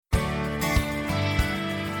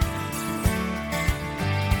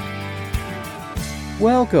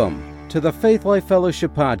Welcome to the Faith Life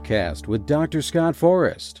Fellowship Podcast with Dr. Scott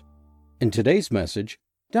Forrest. In today's message,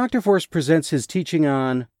 Dr. Forrest presents his teaching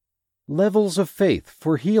on levels of faith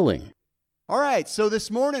for healing. All right, so this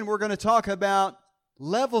morning we're going to talk about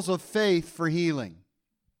levels of faith for healing.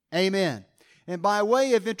 Amen. And by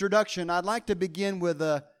way of introduction, I'd like to begin with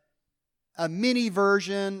a mini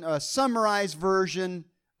version, a summarized version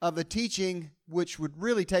of a teaching which would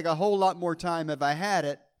really take a whole lot more time if I had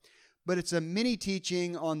it. But it's a mini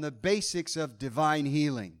teaching on the basics of divine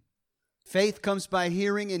healing. Faith comes by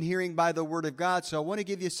hearing and hearing by the Word of God. So I want to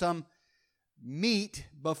give you some meat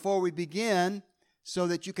before we begin so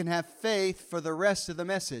that you can have faith for the rest of the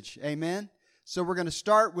message. Amen? So we're going to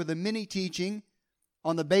start with a mini teaching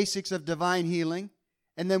on the basics of divine healing.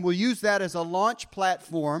 And then we'll use that as a launch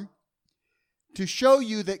platform to show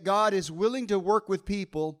you that God is willing to work with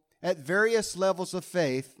people at various levels of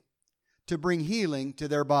faith to bring healing to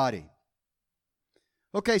their body.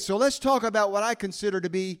 Okay, so let's talk about what I consider to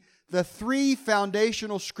be the three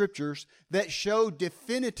foundational scriptures that show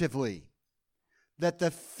definitively that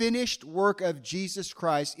the finished work of Jesus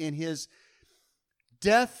Christ in His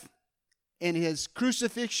death, in His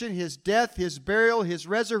crucifixion, His death, His burial, His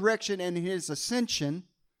resurrection, and His ascension,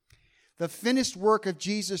 the finished work of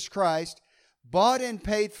Jesus Christ bought and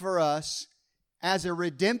paid for us as a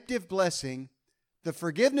redemptive blessing, the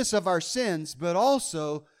forgiveness of our sins, but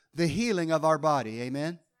also the healing of our body.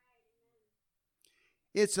 Amen?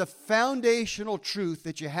 It's a foundational truth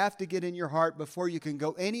that you have to get in your heart before you can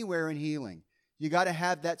go anywhere in healing. You got to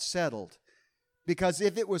have that settled. Because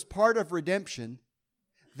if it was part of redemption,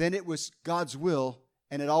 then it was God's will,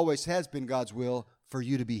 and it always has been God's will for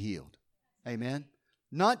you to be healed. Amen?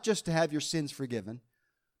 Not just to have your sins forgiven,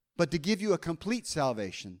 but to give you a complete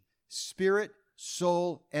salvation, spirit,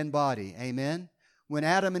 soul, and body. Amen? When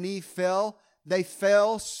Adam and Eve fell, they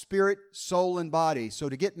fell spirit, soul, and body. So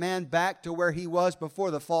to get man back to where he was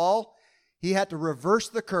before the fall, he had to reverse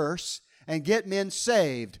the curse and get men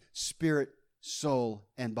saved, spirit, soul,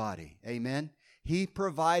 and body. Amen? He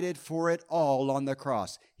provided for it all on the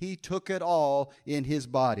cross. He took it all in His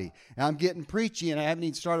body. Now, I'm getting preachy and I haven't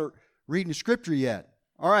even started reading the scripture yet.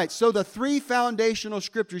 All right, so the three foundational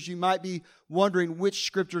scriptures, you might be wondering which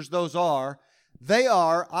scriptures those are. They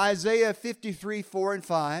are Isaiah 53, 4 and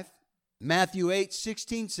 5, Matthew 8,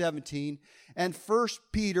 16, 17, and 1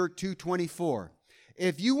 Peter 2, 24.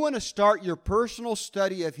 If you want to start your personal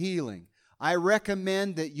study of healing, I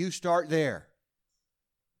recommend that you start there.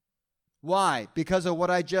 Why? Because of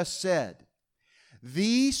what I just said.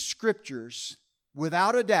 These scriptures,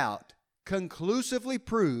 without a doubt, conclusively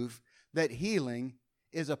prove that healing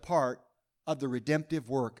is a part of the redemptive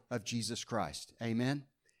work of Jesus Christ. Amen?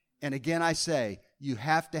 And again, I say, you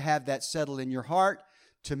have to have that settled in your heart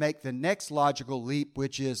to make the next logical leap,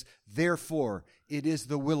 which is, therefore, it is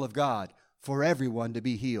the will of God for everyone to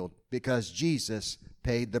be healed because Jesus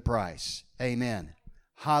paid the price. Amen.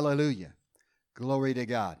 Hallelujah. Glory to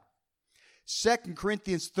God. 2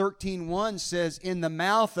 Corinthians 13:1 says, in the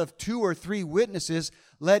mouth of 2 or 3 witnesses,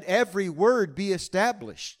 let every word be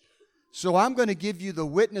established. So I'm going to give you the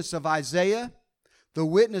witness of Isaiah, the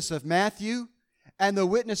witness of Matthew, and the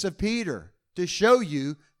witness of Peter to show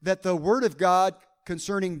you that the Word of God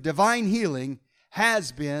concerning divine healing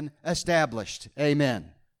has been established.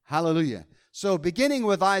 Amen. Hallelujah. So beginning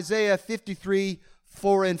with Isaiah 53,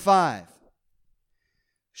 4 and 5.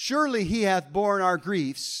 Surely He hath borne our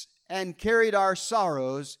griefs and carried our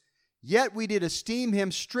sorrows, yet we did esteem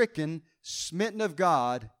Him stricken, smitten of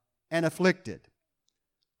God, and afflicted.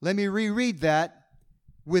 Let me reread that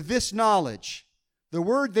with this knowledge. The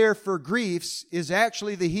word there for griefs is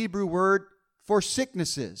actually the Hebrew word for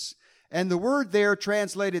sicknesses. And the word there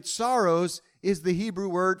translated sorrows is the Hebrew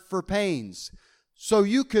word for pains. So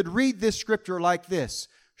you could read this scripture like this.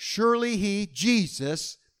 Surely He,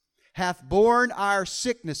 Jesus, hath borne our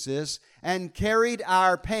sicknesses and carried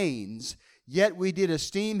our pains, yet we did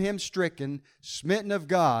esteem Him stricken, smitten of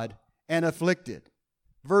God, and afflicted.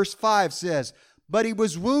 Verse 5 says, but He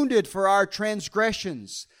was wounded for our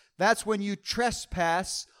transgressions. That's when you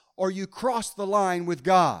trespass or you cross the line with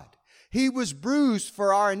God. He was bruised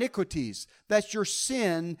for our iniquities. That's your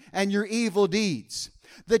sin and your evil deeds.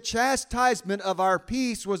 The chastisement of our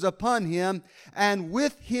peace was upon Him, and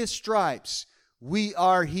with His stripes we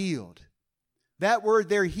are healed. That word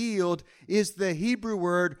there, healed, is the Hebrew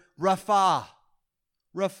word rapha.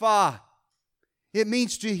 Rapha. It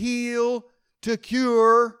means to heal, to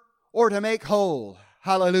cure, or to make whole.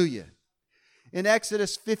 Hallelujah. In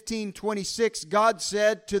Exodus 15:26, God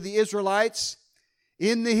said to the Israelites,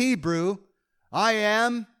 in the Hebrew, I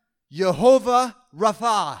am Jehovah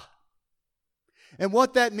Rapha. And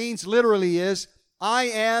what that means literally is, I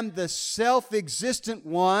am the self-existent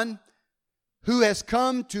one who has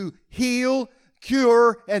come to heal,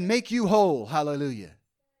 cure, and make you whole. Hallelujah.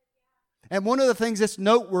 And one of the things that's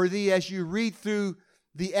noteworthy as you read through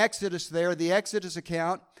the Exodus there, the Exodus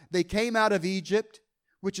account, they came out of Egypt,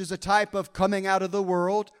 which is a type of coming out of the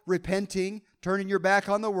world, repenting, turning your back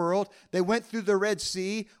on the world. They went through the Red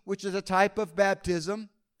Sea, which is a type of baptism.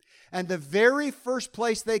 And the very first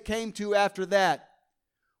place they came to after that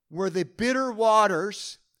were the bitter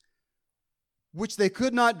waters, which they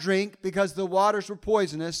could not drink because the waters were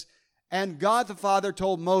poisonous. And God the Father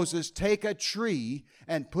told Moses, take a tree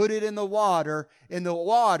and put it in the water, and the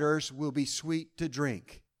waters will be sweet to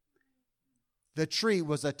drink. The tree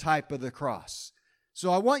was a type of the cross.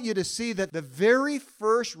 So I want you to see that the very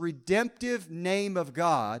first redemptive name of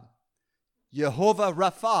God, Jehovah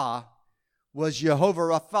Rapha, was Jehovah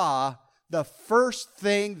Rapha. The first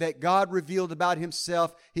thing that God revealed about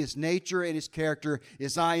Himself, His nature and His character,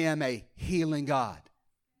 is I am a healing God.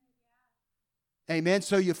 Amen.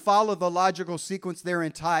 So you follow the logical sequence there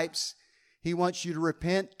in types. He wants you to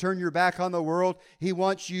repent, turn your back on the world. He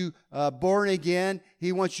wants you born again.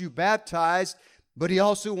 He wants you baptized. But He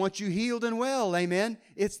also wants you healed and well. Amen.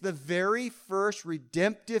 It's the very first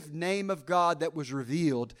redemptive name of God that was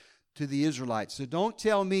revealed to the Israelites. So don't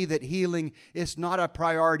tell me that healing is not a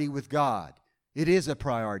priority with God. It is a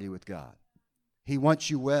priority with God. He wants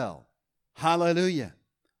you well. Hallelujah.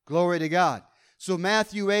 Glory to God. So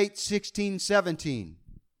Matthew 8, 16, 17.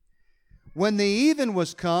 When the even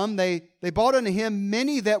was come, they brought unto Him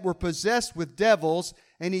many that were possessed with devils,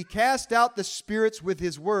 and He cast out the spirits with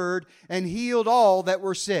His word, and healed all that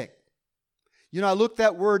were sick. You know, I looked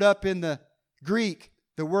that word up in the Greek,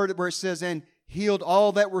 the word where it says, and healed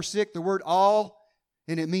all that were sick, the word all,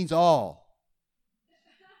 and it means all.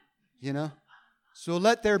 You know? So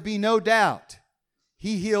let there be no doubt.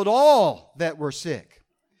 He healed all that were sick,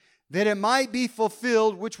 that it might be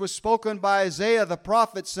fulfilled, which was spoken by Isaiah the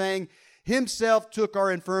prophet, saying, Himself took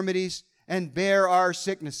our infirmities and bare our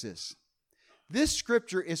sicknesses. This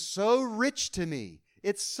scripture is so rich to me.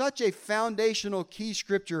 It's such a foundational key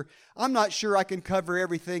scripture. I'm not sure I can cover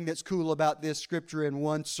everything that's cool about this scripture in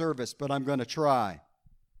one service, but I'm going to try.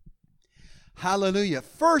 Hallelujah.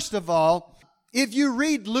 First of all, if you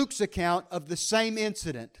read Luke's account of the same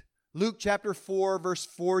incident, Luke chapter 4, verse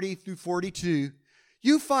 40 through 42,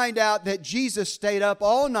 you find out that Jesus stayed up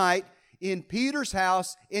all night in Peter's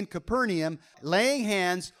house in Capernaum, laying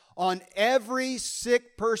hands on every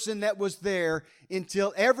sick person that was there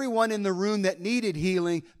until everyone in the room that needed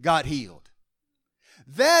healing got healed.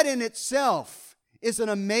 That in itself is an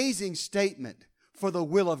amazing statement for the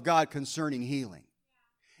will of God concerning healing.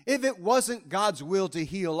 If it wasn't God's will to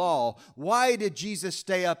heal all, why did Jesus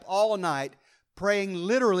stay up all night praying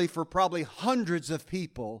literally for probably hundreds of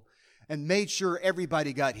people and made sure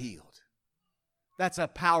everybody got healed? That's a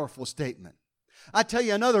powerful statement. I tell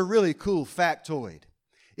you another really cool factoid.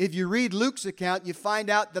 If you read Luke's account, you find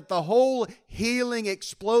out that the whole healing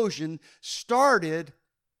explosion started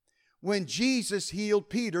when Jesus healed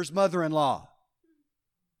Peter's mother-in-law.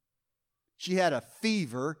 She had a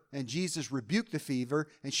fever, and Jesus rebuked the fever,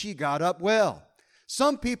 and she got up well.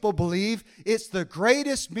 Some people believe it's the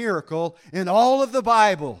greatest miracle in all of the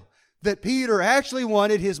Bible that Peter actually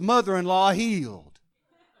wanted his mother-in-law healed.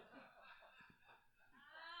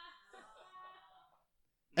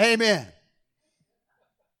 Amen.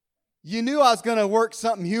 You knew I was going to work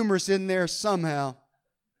something humorous in there somehow.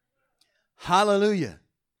 Hallelujah.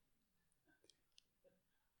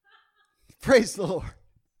 Praise the Lord.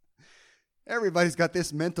 Everybody's got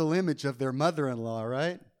this mental image of their mother-in-law,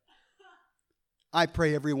 right? I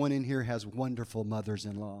pray everyone in here has wonderful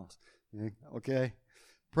mothers-in-laws. Okay?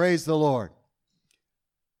 Praise the Lord.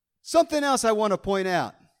 Something else I want to point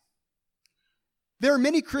out. There are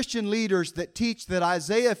many Christian leaders that teach that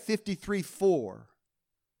Isaiah 53:4,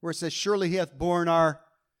 where it says, surely He hath borne our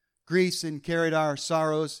griefs and carried our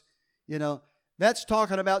sorrows, that's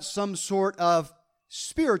talking about some sort of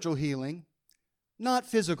spiritual healing, not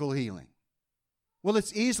physical healing. Well,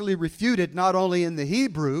 it's easily refuted not only in the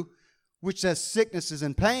Hebrew, which says sicknesses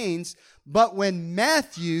and pains, but when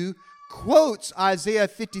Matthew quotes Isaiah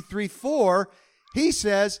 53:4, he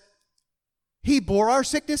says, He bore our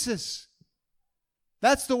sicknesses.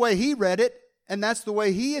 That's the way he read it, and that's the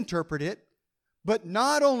way he interpreted it. But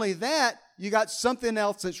not only that, you got something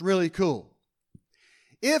else that's really cool.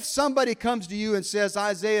 If somebody comes to you and says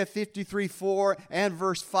Isaiah 53:4 and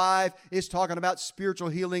verse 5 is talking about spiritual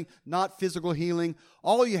healing, not physical healing,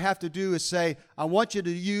 all you have to do is say, I want you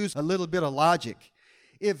to use a little bit of logic.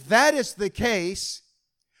 If that is the case,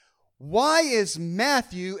 Why is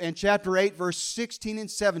Matthew in chapter 8, verse 16 and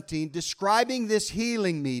 17 describing this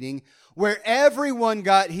healing meeting where everyone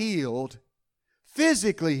got healed,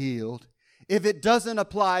 physically healed, if it doesn't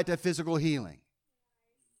apply to physical healing?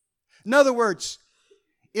 In other words,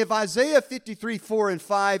 if Isaiah 53, 4 and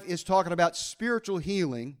 5 is talking about spiritual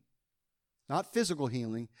healing, not physical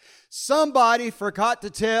healing, somebody forgot to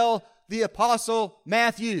tell the apostle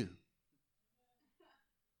Matthew.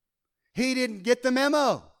 He didn't get the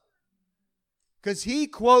memo because he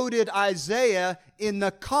quoted Isaiah in the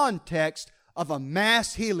context of a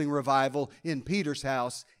mass healing revival in Peter's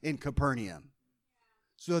house in Capernaum.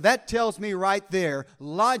 So that tells me right there,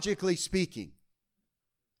 logically speaking,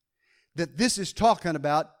 that this is talking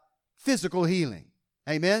about physical healing.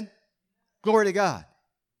 Amen? Glory to God.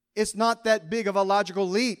 It's not that big of a logical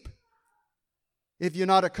leap if you're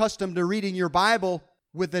not accustomed to reading your Bible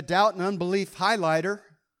with the doubt and unbelief highlighter.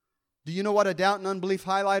 Do you know what a doubt and unbelief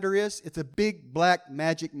highlighter is? It's a big black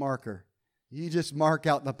magic marker. You just mark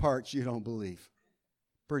out the parts you don't believe.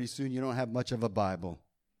 Pretty soon you don't have much of a Bible.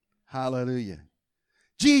 Hallelujah.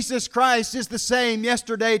 Jesus Christ is the same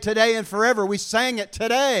yesterday, today, and forever. We sang it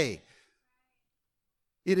today.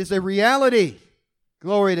 It is a reality.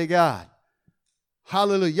 Glory to God.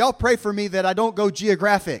 Hallelujah. Y'all pray for me that I don't go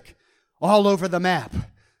geographic all over the map,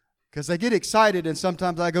 because I get excited and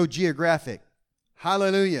sometimes I go geographic.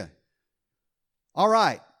 Hallelujah. All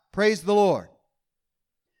right. Praise the Lord.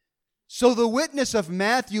 So the witness of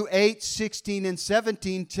Matthew 8, 16 and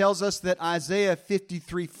 17 tells us that Isaiah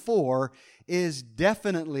 53, 4 is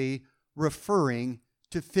definitely referring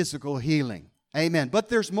to physical healing. Amen. But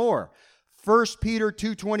there's more. 1 Peter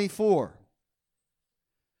 2:24.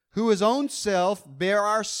 Who his own self bare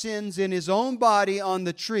our sins in his own body on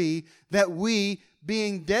the tree, that we,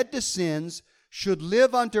 being dead to sins, should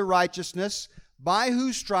live unto righteousness, by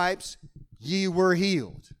whose stripes ye were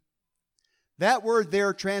healed. That word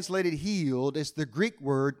there translated healed is the Greek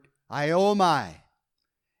word iomai.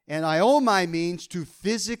 And iomai means to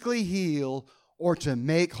physically heal or to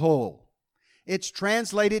make whole. It's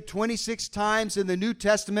translated 26 times in the New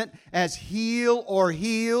Testament as heal or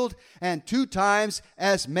healed, and 2 times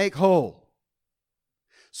as make whole.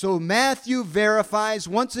 So Matthew verifies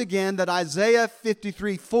once again that Isaiah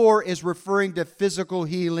 53:4 is referring to physical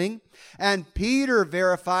healing, and Peter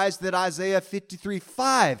verifies that Isaiah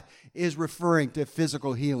 53:5 is referring to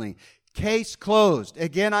physical healing. Case closed.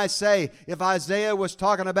 Again, I say, if Isaiah was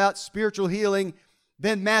talking about spiritual healing,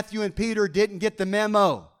 then Matthew and Peter didn't get the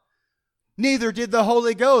memo. Neither did the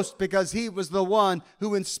Holy Ghost, because He was the one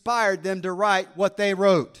who inspired them to write what they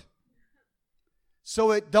wrote.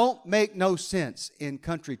 So it don't make no sense in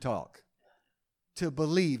country talk to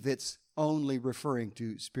believe it's only referring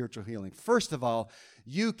to spiritual healing. First of all,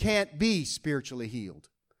 you can't be spiritually healed.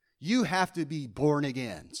 You have to be born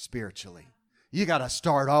again spiritually. You got to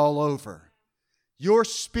start all over. Your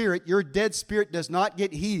spirit, your dead spirit, does not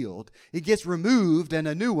get healed. It gets removed and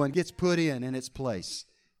a new one gets put in its place.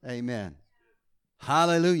 Amen.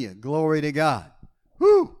 Hallelujah. Glory to God.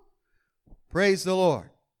 Whew. Praise the Lord.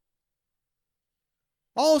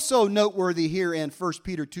 Also noteworthy here in 1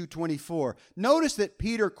 Peter 2:24. Notice that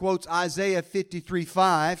Peter quotes Isaiah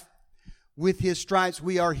 53:5. With his stripes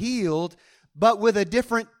we are healed, but with a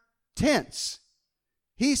different tense.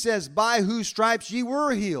 He says, by whose stripes ye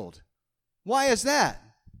were healed. Why is that?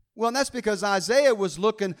 Well, that's because Isaiah was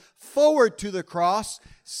looking forward to the cross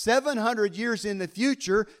 700 years in the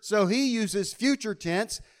future, so he uses future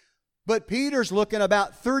tense. But Peter's looking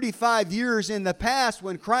about 35 years in the past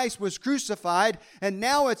when Christ was crucified, and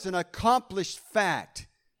now it's an accomplished fact.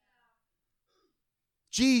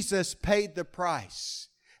 Jesus paid the price,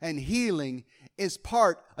 and healing is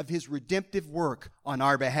part of His redemptive work on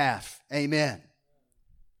our behalf. Amen.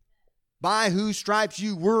 By whose stripes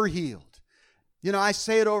you were healed. You know, I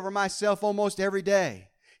say it over myself almost every day.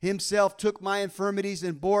 Himself took my infirmities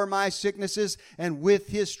and bore my sicknesses, and with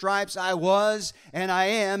His stripes I was and I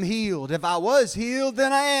am healed. If I was healed,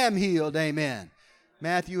 then I am healed. Amen.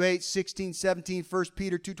 Matthew 8, 16, 17, 1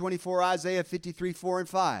 Peter 2:24, Isaiah 53, 4 and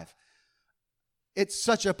 5. It's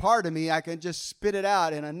such a part of me, I can just spit it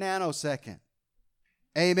out in a nanosecond.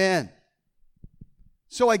 Amen.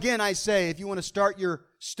 So again, I say, if you want to start your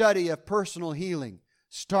study of personal healing,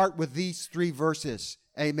 start with these 3 verses.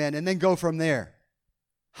 Amen. And then go from there.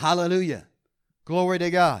 Hallelujah. Glory to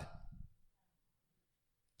God.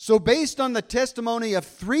 So based on the testimony of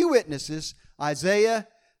 3 witnesses, Isaiah,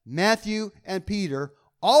 Matthew, and Peter,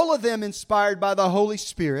 all of them inspired by the Holy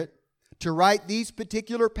Spirit to write these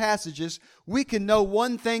particular passages, we can know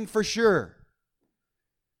one thing for sure.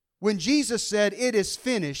 When Jesus said, "It is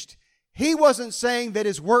finished," He wasn't saying that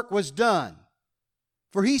His work was done.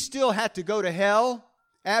 For he still had to go to hell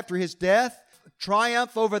after his death,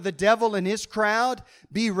 triumph over the devil and his crowd,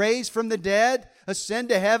 be raised from the dead, ascend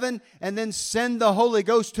to heaven, and then send the Holy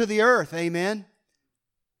Ghost to the earth. Amen.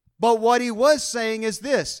 But what he was saying is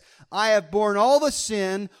this: I have borne all the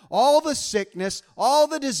sin, all the sickness, all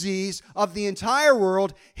the disease of the entire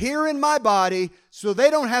world here in my body, so they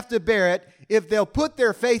don't have to bear it if they'll put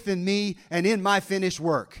their faith in me and in my finished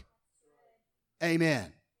work.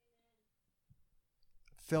 Amen.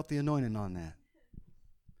 Felt the anointing on that.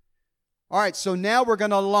 All right, so now we're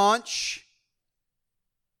going to launch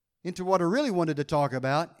into what I really wanted to talk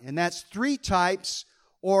about, and that's 3 types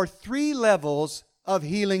or 3 levels of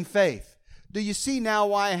healing faith. Do you see now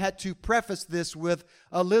why I had to preface this with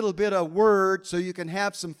a little bit of word so you can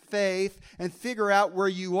have some faith and figure out where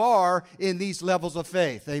you are in these levels of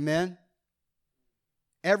faith? Amen?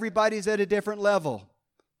 Everybody's at a different level,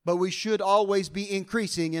 but we should always be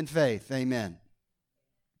increasing in faith. Amen.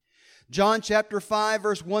 John chapter 5,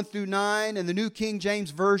 verse 1 through 9 in the New King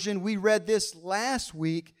James Version. We read this last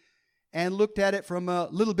week and looked at it from a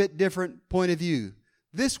little bit different point of view.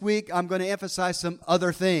 This week, I'm going to emphasize some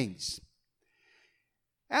other things.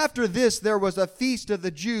 After this, there was a feast of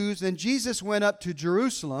the Jews, and Jesus went up to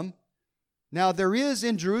Jerusalem. Now, there is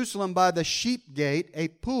in Jerusalem by the sheep gate a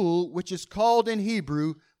pool, which is called in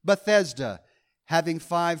Hebrew Bethesda, having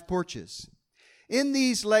 5 porches. In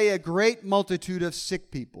these lay a great multitude of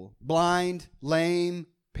sick people, blind, lame,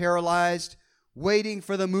 paralyzed, waiting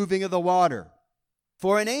for the moving of the water.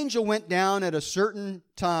 For an angel went down at a certain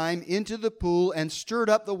time into the pool and stirred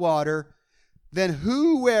up the water. Then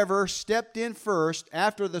whoever stepped in first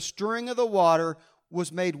after the stirring of the water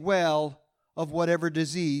was made well of whatever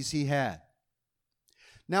disease he had.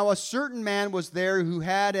 Now a certain man was there who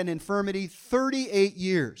had an infirmity 38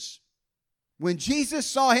 years. When Jesus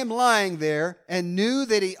saw him lying there and knew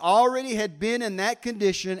that he already had been in that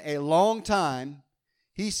condition a long time,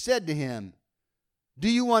 he said to him, "Do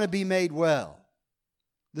you want to be made well?"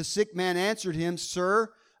 The sick man answered him,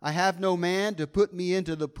 "Sir, I have no man to put me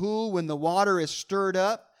into the pool when the water is stirred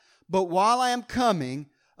up, but while I am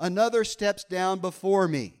coming, another steps down before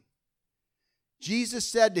me." Jesus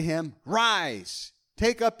said to him, "Rise,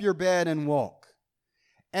 take up your bed and walk."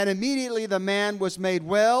 And immediately the man was made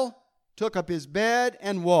well, took up his bed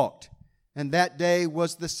and walked. And that day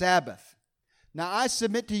was the Sabbath. Now I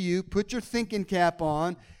submit to you, put your thinking cap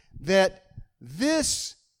on, that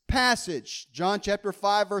this passage, John chapter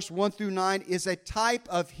 5, verse 1 through 9, is a type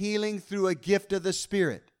of healing through a gift of the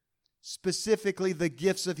Spirit, specifically the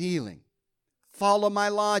gifts of healing. Follow my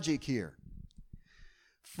logic here.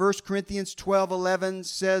 1 Corinthians 12:11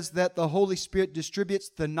 says that the Holy Spirit distributes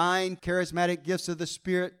the 9 charismatic gifts of the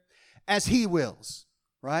Spirit as He wills,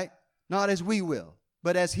 right? Not as we will,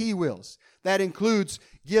 but as He wills. That includes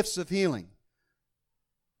gifts of healing.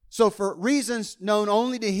 So for reasons known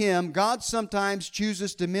only to Him, God sometimes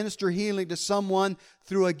chooses to minister healing to someone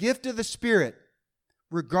through a gift of the Spirit,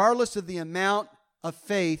 regardless of the amount of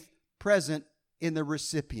faith present in the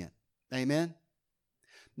recipient. Amen?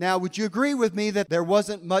 Now, would you agree with me that there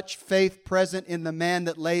wasn't much faith present in the man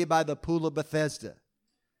that lay by the pool of Bethesda?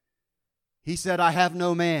 He said, "I have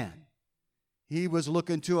no man." He was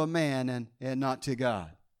looking to a man and not to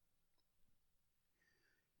God.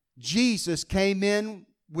 Jesus came in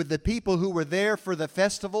with the people who were there for the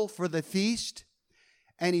festival, for the feast,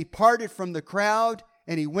 and He parted from the crowd,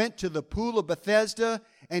 and He went to the pool of Bethesda,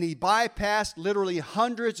 and He bypassed literally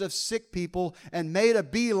hundreds of sick people and made a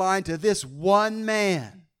beeline to this one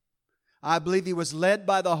man. I believe He was led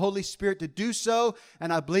by the Holy Spirit to do so,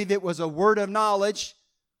 and I believe it was a word of knowledge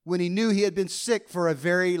when He knew he had been sick for a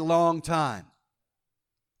very long time.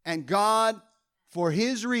 And God, for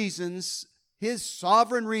His reasons, His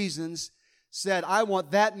sovereign reasons, said, "I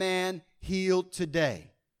want that man healed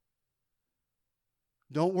today.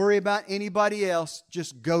 Don't worry about anybody else.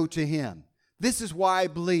 Just go to him." This is why I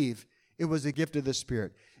believe it was a gift of the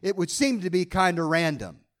Spirit. It would seem to be kind of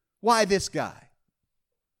random. Why this guy?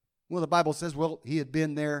 Well, the Bible says, he had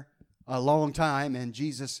been there a long time, and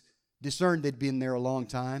Jesus discerned they'd been there a long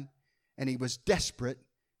time, and he was desperate,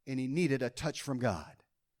 and he needed a touch from God.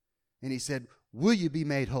 And he said, "Will you be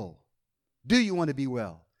made whole? Do you want to be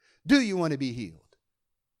well? Do you want to be healed?"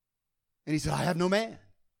 And he said, "I have no man."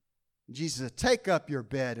 And Jesus said, "Take up your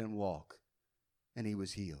bed and walk." And he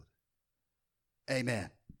was healed.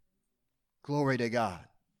 Amen. Glory to God.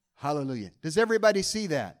 Hallelujah. Does everybody see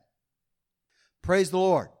that? Praise the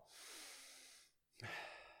Lord.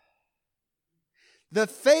 The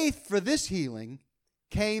faith for this healing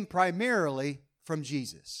came primarily from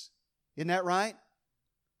Jesus. Isn't that right?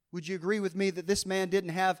 Would you agree with me that this man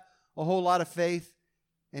didn't have a whole lot of faith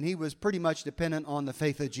and he was pretty much dependent on the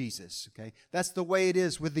faith of Jesus. Okay? That's the way it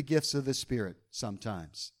is with the gifts of the Spirit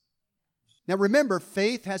sometimes. Now remember,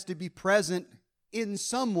 faith has to be present in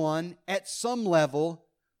someone at some level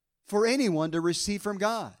for anyone to receive from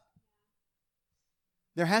God.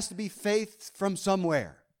 There has to be faith from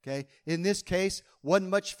somewhere. Okay? In this case, wasn't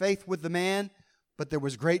much faith with the man, but there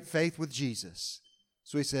was great faith with Jesus.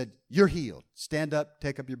 So he said, "You're healed. Stand up,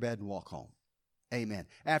 take up your bed, and walk home." Amen.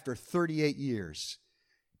 After 38 years,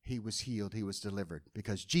 he was healed. He was delivered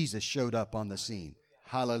because Jesus showed up on the scene.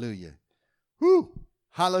 Hallelujah. Woo!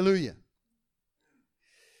 Hallelujah.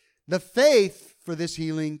 The faith for this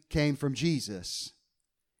healing came from Jesus.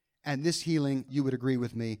 And this healing, you would agree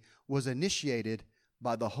with me, was initiated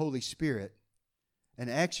by the Holy Spirit and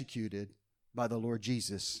executed by the Lord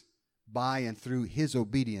Jesus by and through His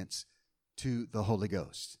obedience to the Holy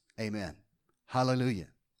Ghost. Amen. Hallelujah.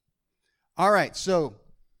 All right, so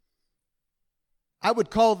I would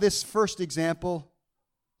call this first example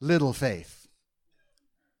little faith.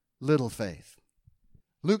 Little faith.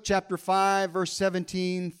 Luke chapter 5, verse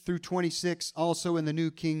 17 through 26, also in the New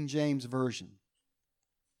King James Version.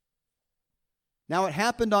 Now it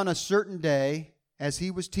happened on a certain day, as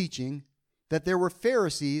he was teaching, that there were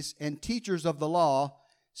Pharisees and teachers of the law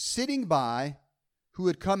sitting by, who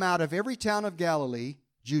had come out of every town of Galilee,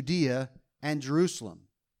 Judea, and Jerusalem.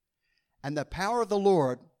 And the power of the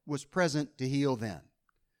Lord was present to heal them.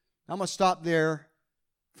 I'm going to stop there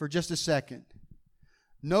for just a second.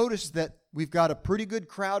 Notice that we've got a pretty good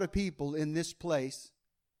crowd of people in this place,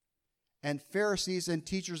 and Pharisees and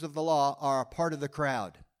teachers of the law are a part of the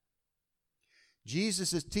crowd.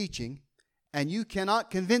 Jesus is teaching, and you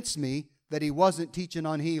cannot convince me that he wasn't teaching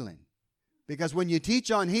on healing. Because when you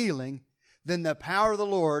teach on healing, then the power of the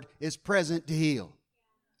Lord is present to heal.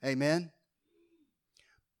 Amen?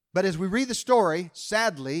 But as we read the story,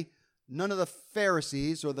 sadly, none of the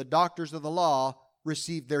Pharisees or the doctors of the law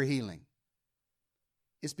received their healing.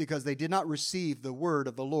 It's because they did not receive the word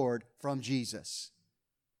of the Lord from Jesus.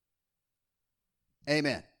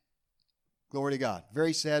 Amen. Glory to God.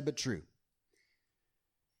 Very sad but true.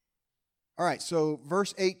 All right, so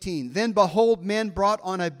verse 18. Then behold, men brought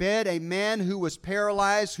on a bed a man who was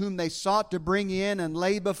paralyzed, whom they sought to bring in and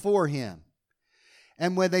lay before him.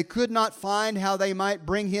 And when they could not find how they might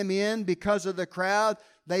bring him in because of the crowd,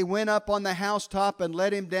 they went up on the housetop and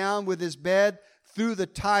let him down with his bed through the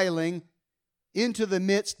tiling into the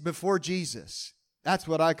midst before Jesus. That's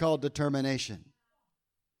what I call determination.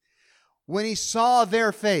 When he saw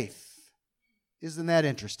their faith, isn't that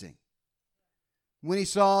interesting? When he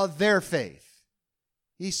saw their faith,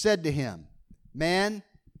 he said to him, "Man,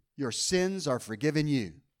 your sins are forgiven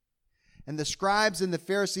you." And the scribes and the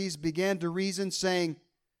Pharisees began to reason, saying,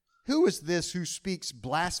 "Who is this who speaks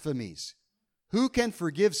blasphemies? Who can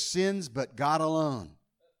forgive sins but God alone?"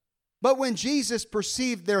 But when Jesus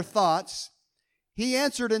perceived their thoughts, he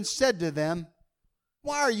answered and said to them,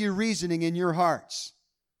 "Why are you reasoning in your hearts?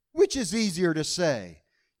 Which is easier to say,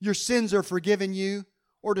 'Your sins are forgiven you,'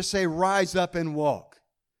 or to say, 'Rise up and walk'?"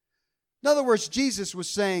 In other words, Jesus was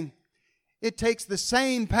saying, it takes the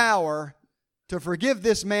same power to forgive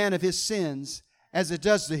this man of his sins as it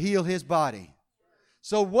does to heal his body.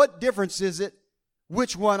 So what difference is it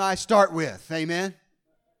which one I start with? Amen?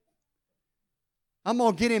 I'm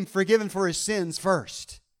going to get him forgiven for his sins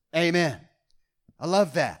first. Amen. I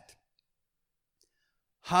love that.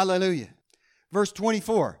 Hallelujah. Verse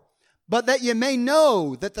 24. But that you may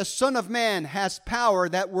know that the Son of Man has power,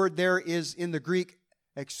 that word there is in the Greek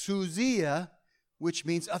exousia, which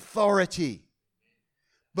means authority.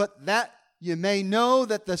 But that you may know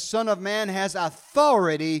that the Son of Man has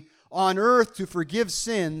authority on earth to forgive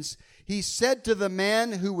sins, he said to the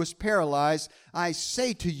man who was paralyzed, "I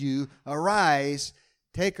say to you, arise,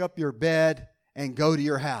 take up your bed, and go to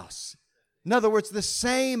your house." In other words, the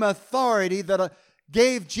same authority that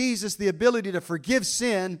gave Jesus the ability to forgive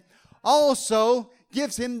sin also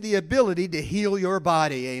gives him the ability to heal your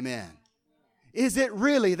body. Amen. Is it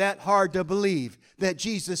really that hard to believe that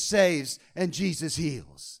Jesus saves and Jesus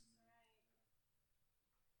heals?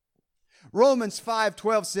 Romans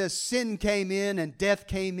 5:12 says, "Sin came in and death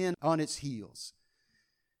came in on its heels."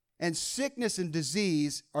 And sickness and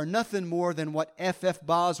disease are nothing more than what F.F.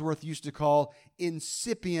 Bosworth used to call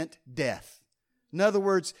incipient death. In other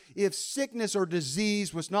words, if sickness or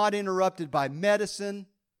disease was not interrupted by medicine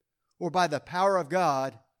or by the power of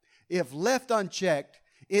God, if left unchecked,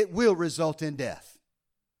 it will result in death.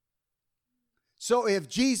 So if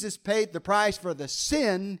Jesus paid the price for the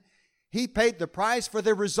sin, he paid the price for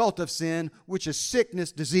the result of sin, which is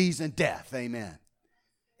sickness, disease, and death. Amen.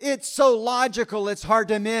 It's so logical, it's hard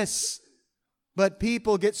to miss. But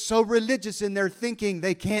people get so religious in their thinking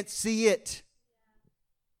they can't see it.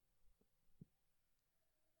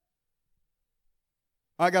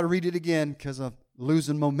 I got to read it again because I'm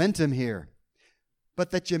losing momentum here.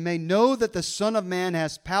 But that you may know that the Son of Man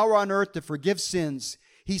has power on earth to forgive sins.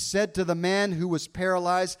 He said to the man who was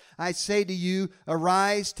paralyzed, I say to you,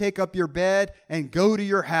 arise, take up your bed, and go to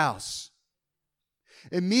your house.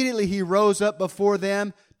 Immediately he rose up before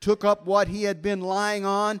them, took up what he had been lying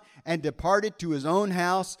on, and departed to his own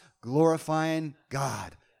house, glorifying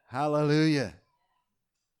God. Hallelujah.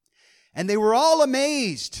 And they were all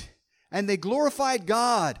amazed, and they glorified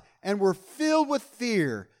God, and were filled with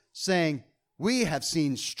fear, saying, we have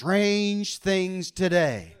seen strange things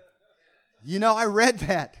today. You know, I read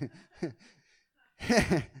that.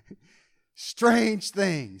 Strange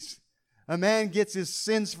things. A man gets his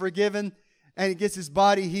sins forgiven and he gets his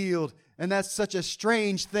body healed. And that's such a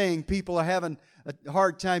strange thing. People are having a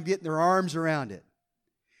hard time getting their arms around it.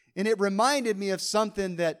 And it reminded me of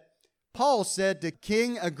something that Paul said to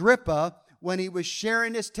King Agrippa when he was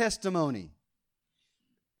sharing his testimony.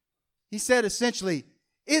 He said essentially,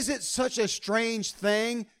 is it such a strange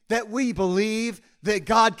thing that we believe that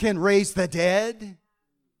God can raise the dead?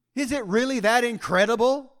 Is it really that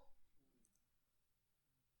incredible?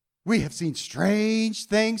 We have seen strange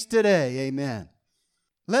things today. Amen.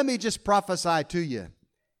 Let me just prophesy to you.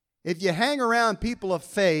 If you hang around people of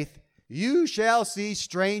faith, you shall see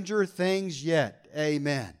stranger things yet.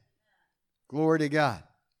 Amen. Glory to God.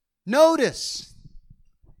 Notice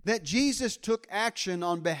that Jesus took action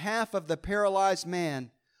on behalf of the paralyzed man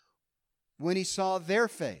when he saw their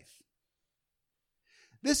faith.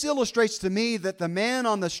 This illustrates to me that the man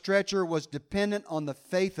on the stretcher was dependent on the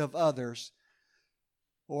faith of others,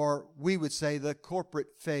 or we would say the corporate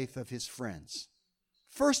faith of his friends.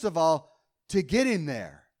 First of all, to get him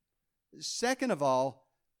there. Second of all,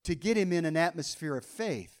 to get him in an atmosphere of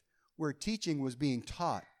faith where teaching was being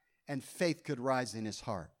taught and faith could rise in his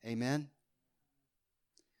heart. Amen?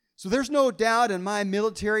 So there's no doubt in my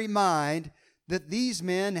military mind that these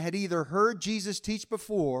men had either heard Jesus teach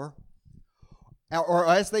before, or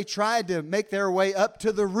as they tried to make their way up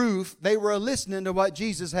to the roof, they were listening to what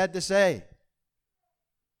Jesus had to say.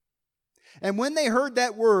 And when they heard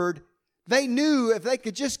that word, they knew if they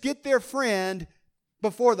could just get their friend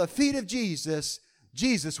before the feet of Jesus,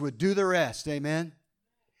 Jesus would do the rest. Amen?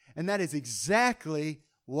 And that is exactly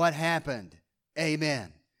what happened.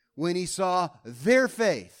 Amen. When he saw their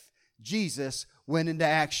faith, Jesus went into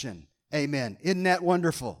action. Amen. Isn't that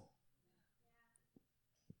wonderful?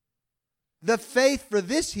 The faith for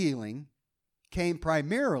this healing came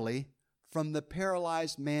primarily from the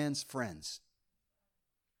paralyzed man's friends.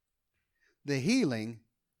 The healing,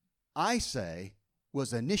 I say,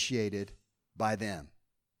 was initiated by them.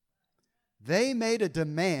 They made a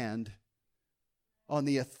demand on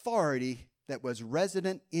the authority that was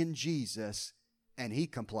resident in Jesus, and he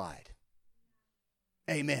complied.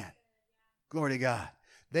 Amen. Glory to God.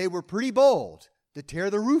 They were pretty bold to tear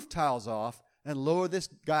the roof tiles off and lower this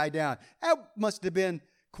guy down. That must have been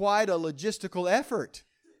quite a logistical effort.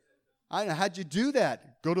 I don't know, how'd you do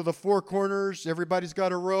that? Go to the four corners, everybody's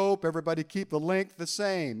got a rope, everybody keep the length the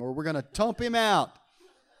same, or we're going to tump him out.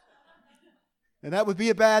 And that would be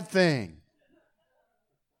a bad thing.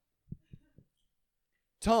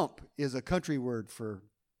 Tump is a country word for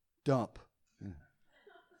dump.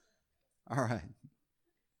 All right.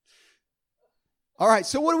 All right,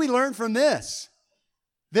 so what do we learn from this?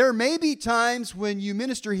 There may be times when you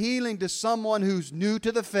minister healing to someone who's new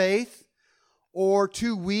to the faith, or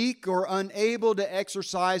too weak or unable to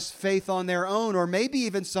exercise faith on their own, or maybe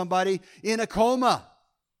even somebody in a coma.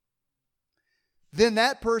 Then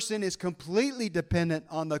that person is completely dependent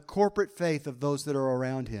on the corporate faith of those that are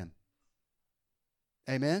around him.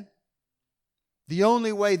 Amen? The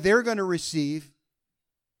only way they're going to receive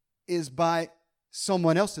is by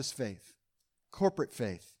someone else's faith, corporate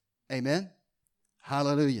faith. Amen?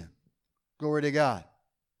 Hallelujah. Glory to God.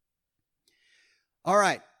 All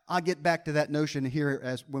right. I'll get back to that notion here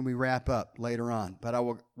as when we wrap up later on. But I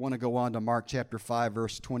want to go on to Mark chapter 5,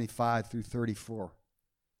 verse 25 through 34.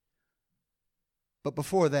 But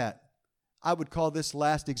before that, I would call this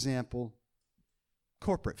last example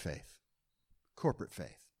corporate faith. Corporate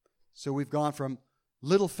faith. So we've gone from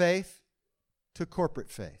little faith to corporate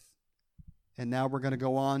faith. And now we're going to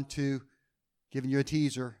go on to giving you a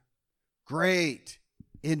teaser. Great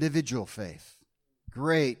individual faith.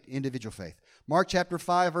 Great individual faith. Mark chapter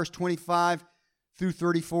 5, verse 25 through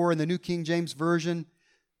 34 in the New King James Version.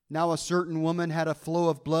 Now a certain woman had a flow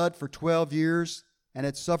of blood for 12 years and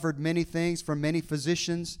had suffered many things from many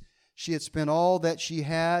physicians. She had spent all that she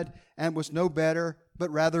had and was no better, but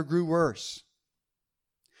rather grew worse.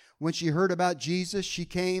 when she heard about Jesus, she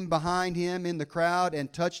came behind him in the crowd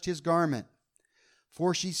and touched his garment.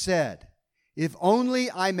 For she said, "If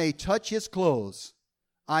only I may touch his clothes,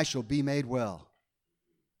 I shall be made well."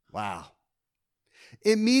 Wow.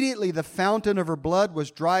 Immediately the fountain of her blood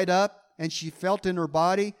was dried up, and she felt in her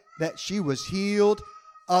body that she was healed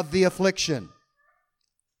of the affliction.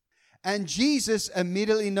 And Jesus,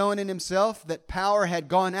 immediately knowing in himself that power had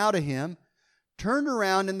gone out of him, turned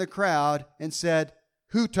around in the crowd and said,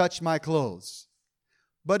 "Who touched my clothes?"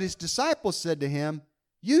 But his disciples said to him,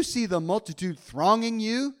 "You see the multitude thronging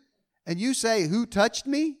you, and you say, 'Who touched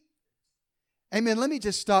me?'" Amen. Let me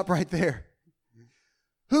just stop right there.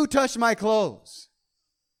 Who touched my clothes?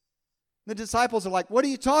 The disciples are like, "What are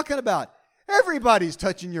you talking about? Everybody's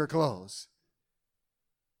touching your clothes."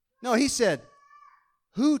 No, he said,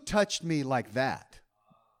 "Who touched me like that?"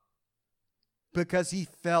 Because he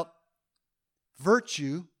felt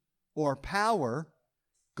virtue or power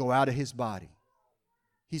go out of his body.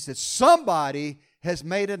 He said, somebody has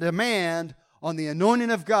made a demand on the anointing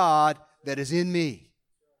of God that is in me.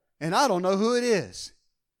 And I don't know who it is.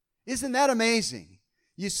 Isn't that amazing?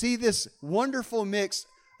 You see this wonderful mix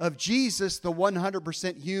of Jesus, the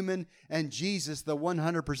 100% human, and Jesus, the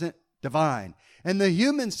 100% divine. And the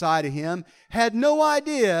human side of him had no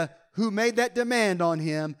idea who made that demand on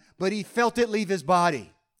him, but he felt it leave his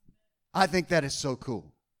body. I think that is so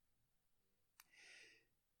cool.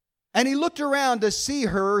 And he looked around to see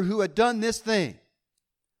her who had done this thing.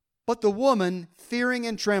 But the woman, fearing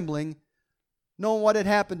and trembling, knowing what had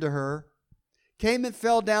happened to her, came and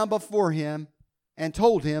fell down before him and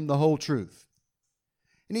told him the whole truth.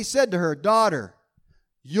 And he said to her, "Daughter,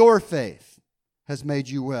 your faith has made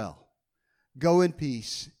you well. Go in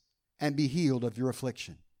peace and be healed of your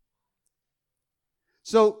affliction."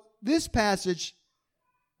 So this passage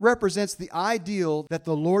represents the ideal that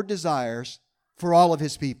the Lord desires for all of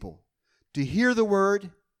his people: to hear the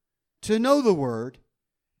word, to know the word,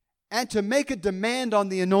 and to make a demand on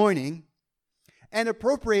the anointing and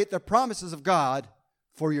appropriate the promises of God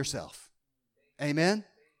for yourself. Amen?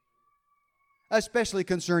 Especially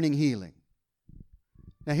concerning healing.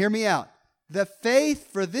 Now hear me out. The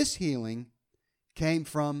faith for this healing came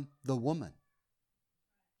from the woman.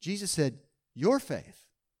 Jesus said, "Your faith."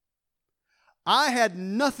 I had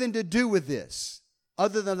nothing to do with this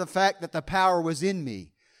other than the fact that the power was in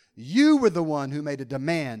me. You were the one who made a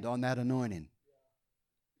demand on that anointing.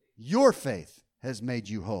 Your faith has made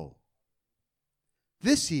you whole.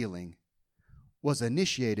 This healing was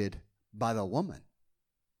initiated by the woman.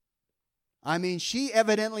 I mean, she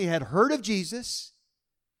evidently had heard of Jesus,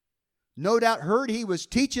 no doubt heard he was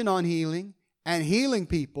teaching on healing and healing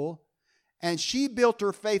people, and she built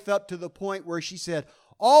her faith up to the point where she said,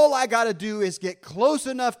 all I got to do is get close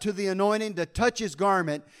enough to the anointing to touch his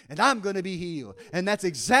garment, and I'm going to be healed. And that's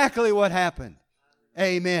exactly what happened.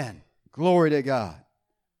 Amen. Glory to God.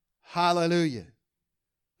 Hallelujah.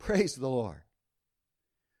 Praise the Lord.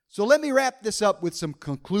 So let me wrap this up with some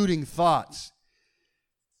concluding thoughts.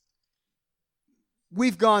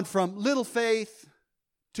 We've gone from little faith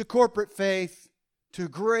to corporate faith to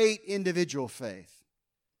great individual faith.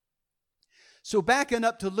 So backing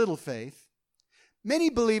up to little faith, many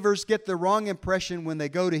believers get the wrong impression when they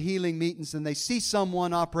go to healing meetings and they see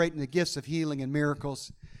someone operating the gifts of healing and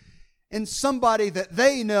miracles, and somebody that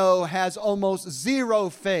they know has almost zero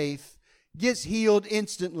faith gets healed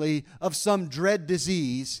instantly of some dread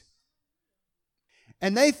disease,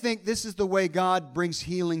 and they think this is the way God brings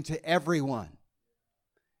healing to everyone.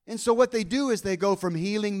 And so what they do is they go from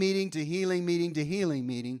healing meeting to healing meeting to healing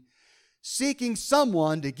meeting, seeking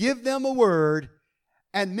someone to give them a word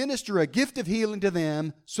and minister a gift of healing to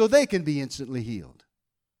them so they can be instantly healed.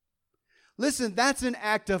 Listen, that's an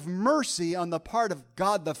act of mercy on the part of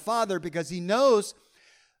God the Father, because He knows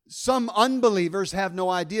some unbelievers have no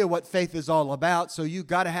idea what faith is all about, so you've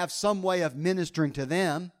got to have some way of ministering to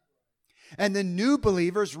them. And the new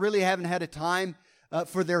believers really haven't had a time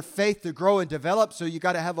for their faith to grow and develop, so you've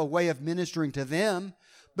got to have a way of ministering to them.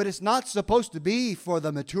 But it's not supposed to be for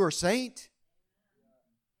the mature saint.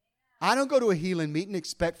 I don't go to a healing meeting and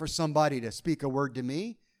expect for somebody to speak a word to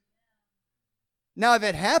me. Now, if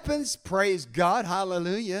it happens, praise God,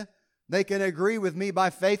 hallelujah. They can agree with me by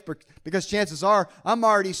faith, because chances are I'm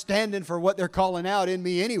already standing for what they're calling out in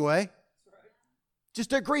me anyway.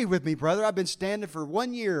 Just agree with me, brother. I've been standing for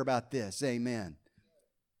 1 year about this. Amen.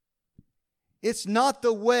 It's not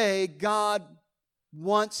the way God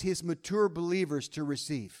wants His mature believers to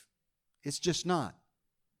receive. It's just not.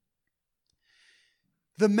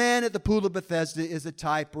 The man at the pool of Bethesda is a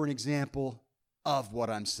type or an example of what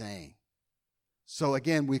I'm saying. So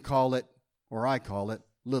again, we call it, or I call it,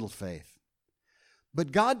 little faith.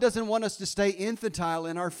 But God doesn't want us to stay infantile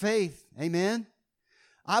in our faith. Amen?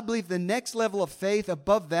 I believe the next level of faith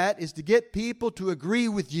above that is to get people to agree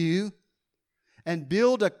with you and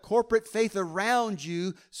build a corporate faith around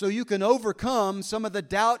you so you can overcome some of the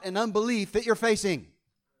doubt and unbelief that you're facing.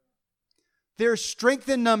 There's strength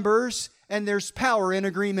in numbers and there's power in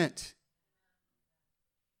agreement.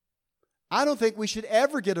 I don't think we should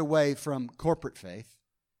ever get away from corporate faith,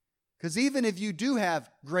 because even if you do have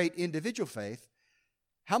great individual faith,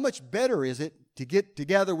 how much better is it to get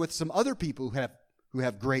together with some other people who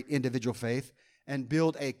have great individual faith and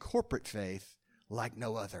build a corporate faith like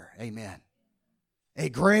no other. Amen. A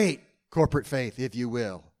great corporate faith, if you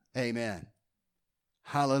will. Amen.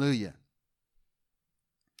 Hallelujah.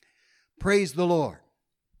 Praise the Lord.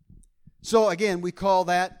 So again, we call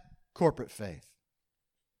that corporate faith.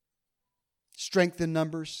 Strength in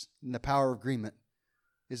numbers and the power of agreement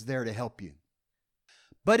is there to help you.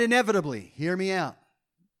 But inevitably, hear me out,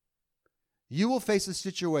 you will face a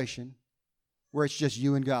situation where it's just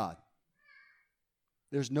you and God.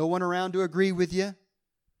 There's no one around to agree with you,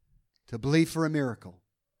 to believe for a miracle.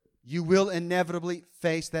 You will inevitably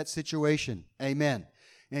face that situation. Amen.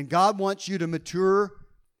 And God wants you to mature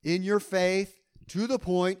in your faith to the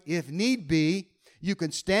point, if need be, you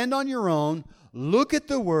can stand on your own, look at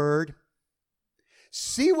the Word,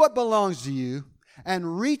 see what belongs to you,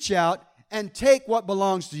 and reach out and take what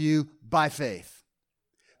belongs to you by faith.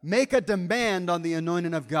 Make a demand on the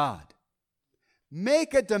anointing of God.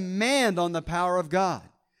 Make a demand on the power of God.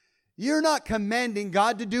 You're not commanding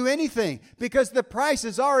God to do anything because the price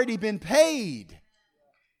has already been paid.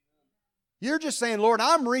 You're just saying, Lord,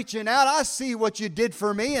 I'm reaching out. I see what you did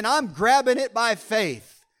for me, and I'm grabbing it by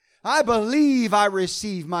faith. I believe I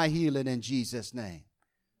receive my healing in Jesus' name.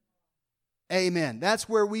 Amen. That's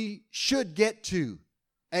where we should get to.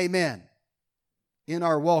 Amen. In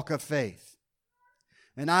our walk of faith.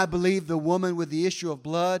 And I believe the woman with the issue of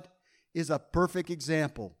blood is a perfect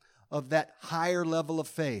example of that higher level of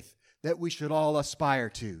faith that we should all aspire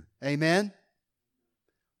to. Amen?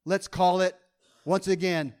 Let's call it, once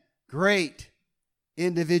again, great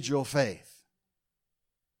individual faith.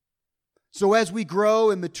 So as we grow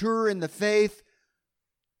and mature in the faith,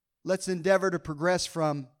 let's endeavor to progress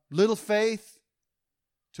from little faith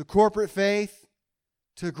to corporate faith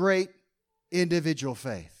to great individual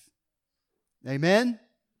faith. Amen?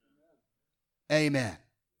 Amen.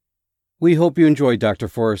 We hope you enjoyed Dr.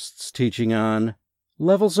 Forrest's teaching on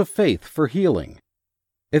levels of faith for healing.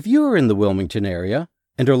 If you are in the Wilmington area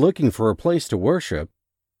and are looking for a place to worship,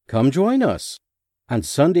 come join us on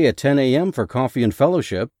Sunday at 10 a.m. for coffee and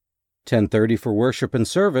fellowship, 10:30 for worship and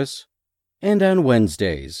service, and on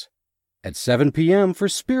Wednesdays at 7 p.m. for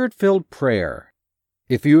Spirit-filled prayer.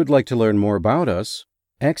 If you would like to learn more about us,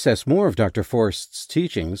 access more of Dr. Forrest's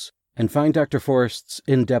teachings, and find Dr. Forrest's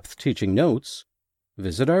in-depth teaching notes,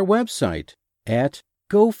 visit our website at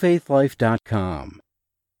gofaithlife.com.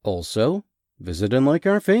 Also, visit and like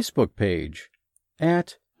our Facebook page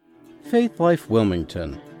at Faith Life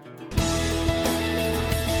Wilmington.